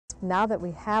Now that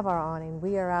we have our awning,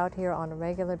 we are out here on a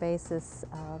regular basis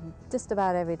just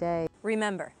about every day.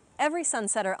 Remember, every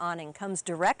SunSetter awning comes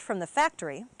direct from the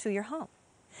factory to your home.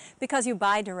 Because you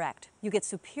buy direct, you get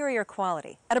superior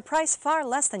quality at a price far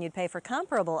less than you'd pay for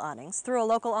comparable awnings through a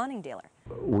local awning dealer.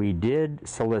 We did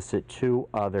solicit 2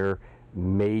 other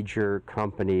major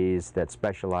companies that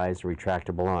specialize in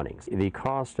retractable awnings. The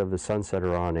cost of the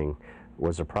SunSetter awning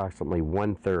was approximately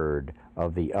 1/3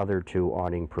 of the other 2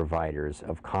 awning providers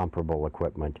of comparable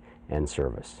equipment and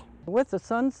service. With the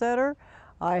SunSetter,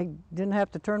 I didn't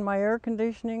have to turn my air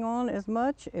conditioning on as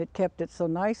much. It kept it so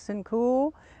nice and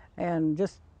cool, and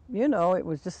just, you know, it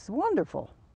was just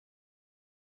wonderful.